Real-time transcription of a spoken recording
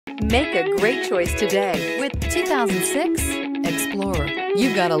Make a great choice today with 2006 Explorer.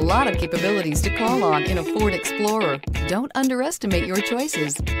 You've got a lot of capabilities to call on in a Ford Explorer. Don't underestimate your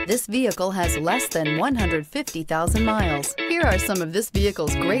choices. This vehicle has less than 150,000 miles. Here are some of this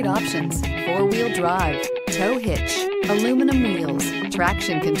vehicle's great options: four-wheel drive, tow hitch, aluminum wheels,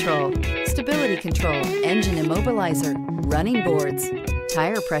 traction control, stability control, engine immobilizer, running boards,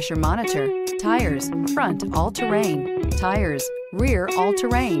 tire pressure monitor, tires, front all-terrain, tires, rear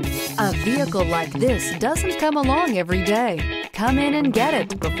all-terrain. A vehicle like this doesn't come along every day. Come in and get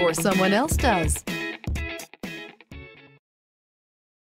it before someone else does.